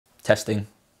Testing.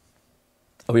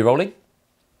 Are we rolling?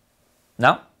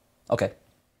 Now? Okay.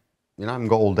 You know, I haven't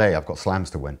got all day. I've got slams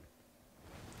to win.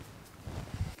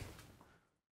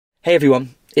 Hey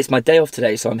everyone, it's my day off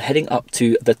today, so I'm heading up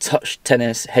to the Touch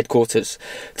Tennis headquarters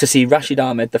to see Rashid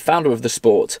Ahmed, the founder of the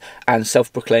sport and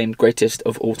self-proclaimed greatest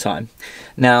of all time.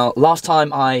 Now, last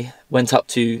time I went up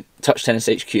to Touch Tennis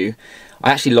HQ,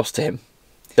 I actually lost to him.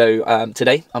 So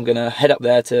today I'm going to head up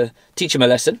there to teach him a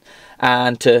lesson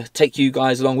and to take you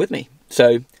guys along with me.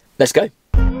 So let's go.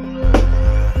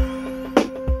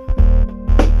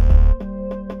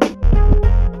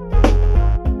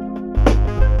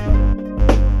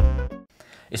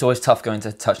 It's always tough going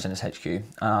to Touch Tennis HQ.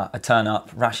 I turn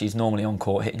up, Rashid's normally on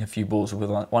court hitting a few balls with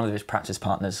one of his practice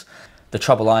partners. The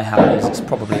trouble I have is it's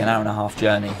probably an hour-and-a-half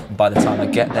journey. And by the time I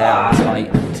get there, I'm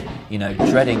tight and, you know,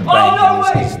 dreading playing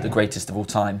him is the greatest of all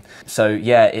time. So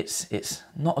yeah, it's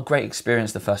not a great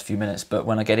experience the first few minutes, but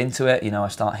when I get into it, you know, I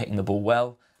start hitting the ball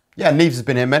well. Yeah, Neves has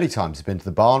been here many times. He's been to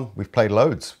the barn. We've played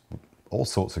loads, all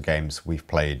sorts of games. We've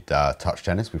played touch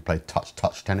tennis. We've played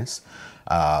touch tennis.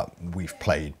 We've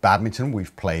played badminton,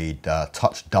 we've played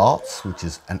touch darts, which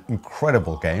is an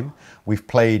incredible game. We've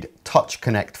played touch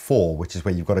connect 4, which is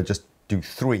where you've got to just do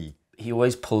 3. He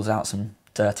always pulls out some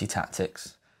dirty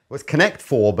tactics. Well, it's connect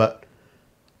 4, but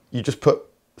you just put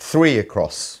 3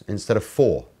 across instead of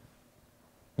 4.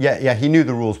 Yeah, he knew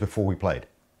the rules before we played,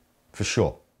 for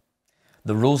sure.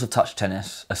 The rules of touch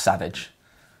tennis are savage.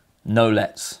 No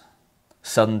lets.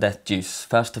 Sudden death deuce,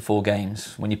 first to 4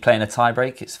 games. When you play in a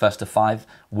tiebreak, it's first to 5,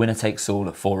 winner takes all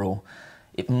at 4-all.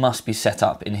 It must be set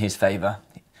up in his favour.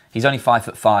 He's only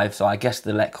 5'5", so I guess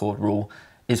the let cord rule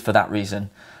is for that reason.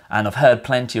 And I've heard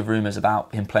plenty of rumours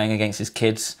about him playing against his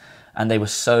kids, and they were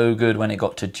so good when it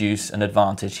got to deuce and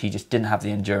advantage, he just didn't have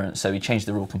the endurance, so he changed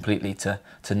the rule completely to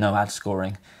no ad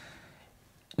scoring.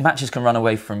 Matches can run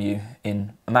away from you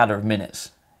in a matter of minutes.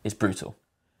 It's brutal.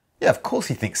 Yeah, of course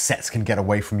he thinks sets can get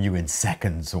away from you in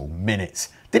seconds or minutes.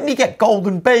 Didn't he get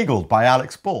golden bageled by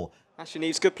Alex Ball? Actually,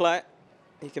 he's a good player.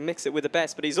 He can mix it with the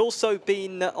best, but he's also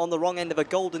been on the wrong end of a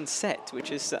golden set,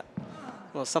 which is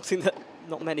well, something that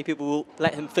not many people will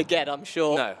let him forget, I'm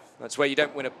sure. No, that's where you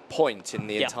don't win a point in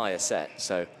the entire set,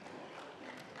 so...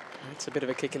 It's a bit of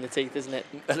a kick in the teeth, isn't it?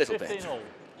 A little bit.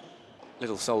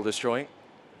 Little soul destroying.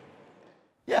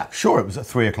 Yeah, sure, it was at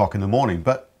 3 o'clock in the morning,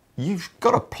 but you've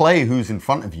got to play who's in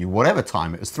front of you, whatever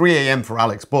time. It was 3 AM for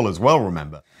Alex Bull as well,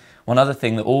 remember? One other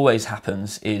thing that always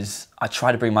happens is I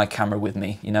try to bring my camera with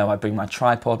me. You know, I bring my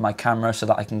tripod, my camera, so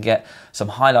that I can get some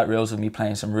highlight reels of me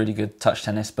playing some really good touch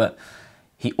tennis, but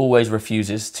he always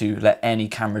refuses to let any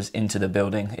cameras into the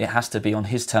building. It has to be on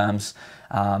his terms.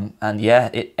 And yeah,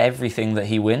 everything that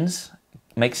he wins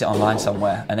makes it online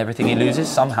somewhere, and everything he loses,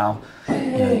 somehow, you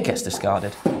know, it gets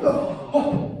discarded.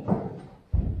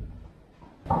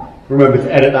 Remember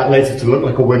to edit that later to look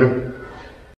like a winner.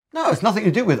 No, it's nothing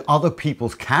to do with other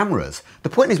people's cameras. The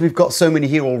point is we've got so many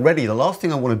here already. The last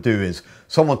thing I want to do is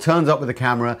someone turns up with a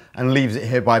camera and leaves it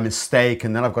here by mistake,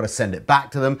 and then I've got to send it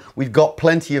back to them. We've got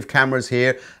plenty of cameras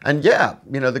here, and yeah,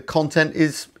 you know, the content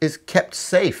is kept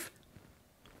safe.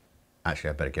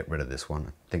 Actually, I better get rid of this one.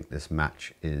 I think this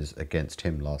match is against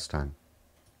him last time.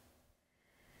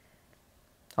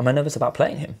 Am I nervous about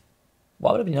playing him?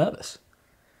 Why would I be nervous?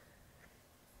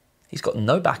 He's got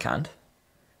no backhand,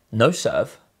 no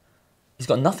serve. He's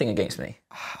got nothing against me.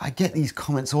 I get these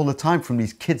comments all the time from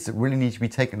these kids that really need to be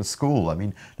taken to school. I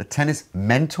mean, the tennis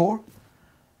mentor?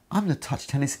 I'm the touch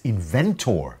tennis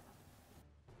inventor.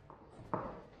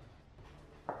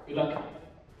 Good luck.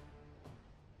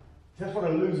 That's what a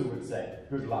loser would say.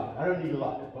 Good luck. I don't need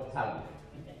luck, but talent.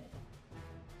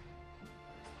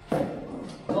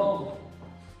 Oh.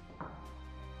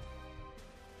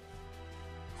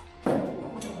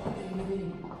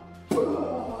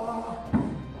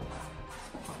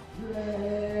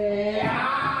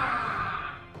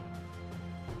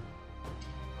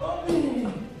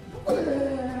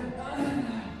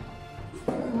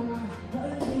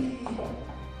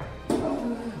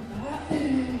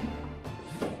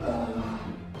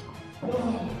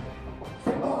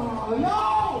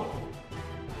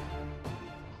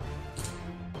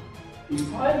 You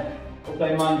tired or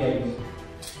play mind games?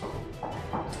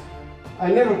 I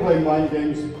never play mind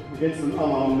games against an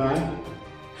unarmed man.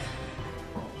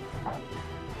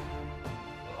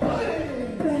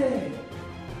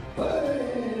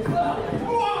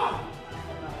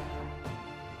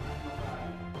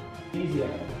 Easier.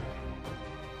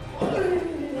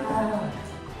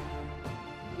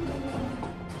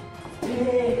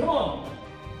 Yeah, come on.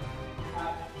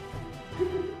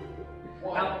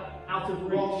 Out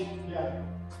of reach. Yeah.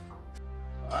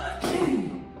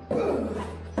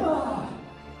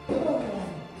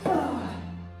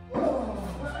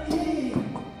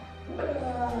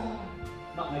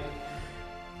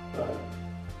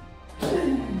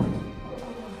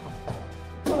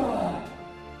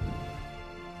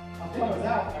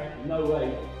 No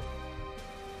way.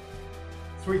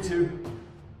 3-2,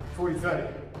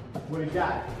 40-30. Willie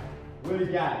Gag.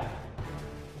 Willie Gag.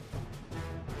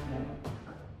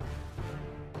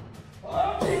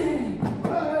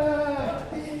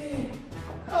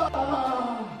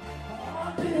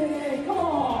 Come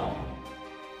on!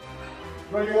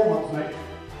 Great warm-ups, mate.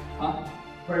 Huh?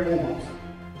 Great warm-ups.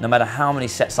 No matter how many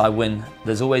sets I win,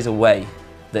 there's always a way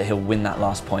that he'll win that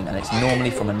last point, and it's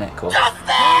normally from a net court.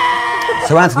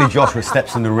 So Anthony Joshua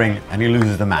steps in the ring and he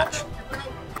loses the match.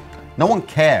 No one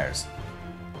cares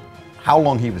how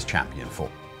long he was champion for.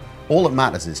 All that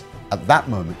matters is, at that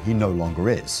moment, he no longer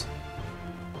is.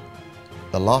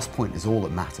 The last point is all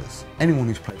that matters. Anyone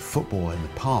who's played football in the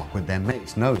park with their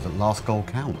mates knows that last goal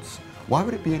counts. Why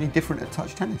would it be any different at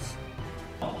touch tennis?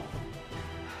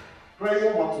 Great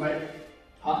warm-ups, mate.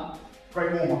 Huh?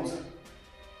 Great warm-ups.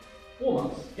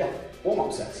 Warm-ups? Yeah,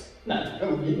 warm-up sets. No.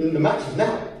 No, the match is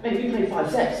now. Mate, we played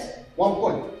 5 sets. 1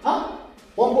 point. Huh?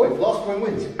 1 point. Last point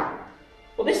wins.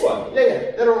 Well, this one?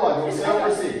 Yeah, dead or alive. This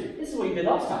is what you did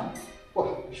last time.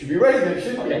 Well, you should be ready then,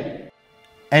 shouldn't you? Okay.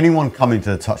 Anyone coming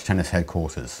to the touch tennis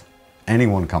headquarters,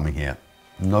 anyone coming here,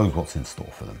 knows what's in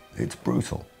store for them. It's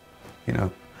brutal, you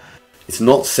know. It's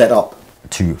not set up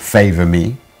to favour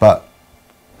me, but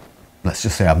let's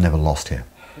just say I've never lost here.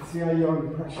 Let's see how you are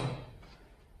under pressure.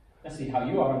 Let's see how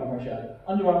you are under pressure.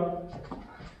 Underarm.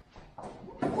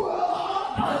 Of all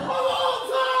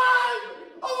time!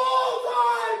 Of all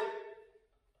time!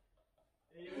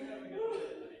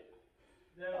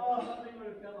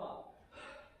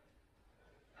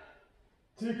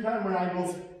 Two camera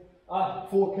angles.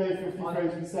 4K 50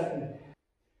 frames per second.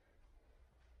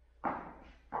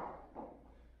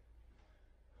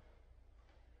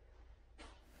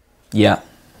 Yeah.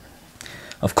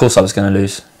 Of course I was going to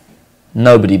lose.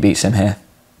 Nobody beats him here.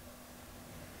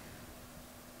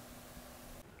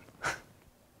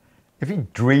 If he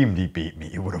dreamed he beat me,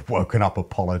 he would have woken up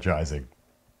apologising.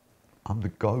 I'm the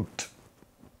GOAT.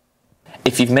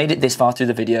 If you've made it this far through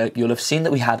the video, you'll have seen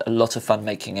that we had a lot of fun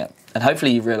making it, and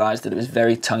hopefully you realised that it was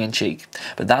very tongue-in-cheek,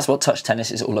 but that's what touch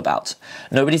tennis is all about.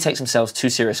 Nobody takes themselves too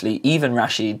seriously, even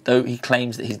Rashid, though he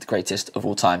claims that he's the greatest of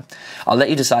all time. I'll let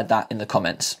you decide that in the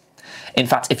comments. In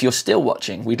fact, if you're still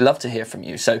watching, we'd love to hear from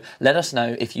you, so let us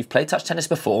know if you've played touch tennis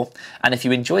before, and if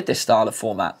you enjoyed this style of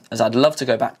format, as I'd love to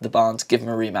go back to the barn to give him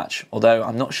a rematch, although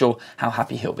I'm not sure how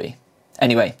happy he'll be.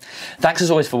 Anyway, thanks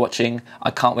as always for watching. I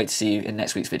can't wait to see you in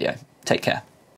next week's video. Take care.